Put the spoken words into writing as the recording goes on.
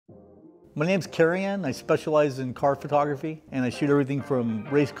My name's Kerian. I specialize in car photography, and I shoot everything from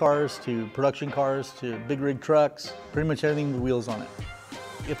race cars to production cars to big rig trucks, pretty much everything with wheels on it.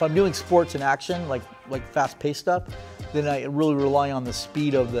 If I'm doing sports and action, like fast-paced stuff, then I really rely on the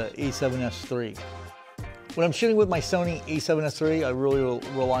speed of the A7S III. When I'm shooting with my Sony A7S III, I really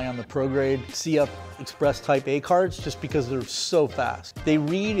rely on the ProGrade CFexpress Type A cards just because they're so fast. They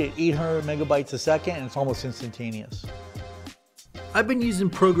read at 800 megabytes a second and it's almost instantaneous. I've been using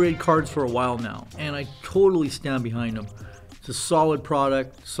ProGrade cards for a while now, and I totally stand behind them. It's a solid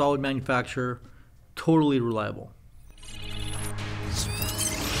product, solid manufacturer, totally reliable.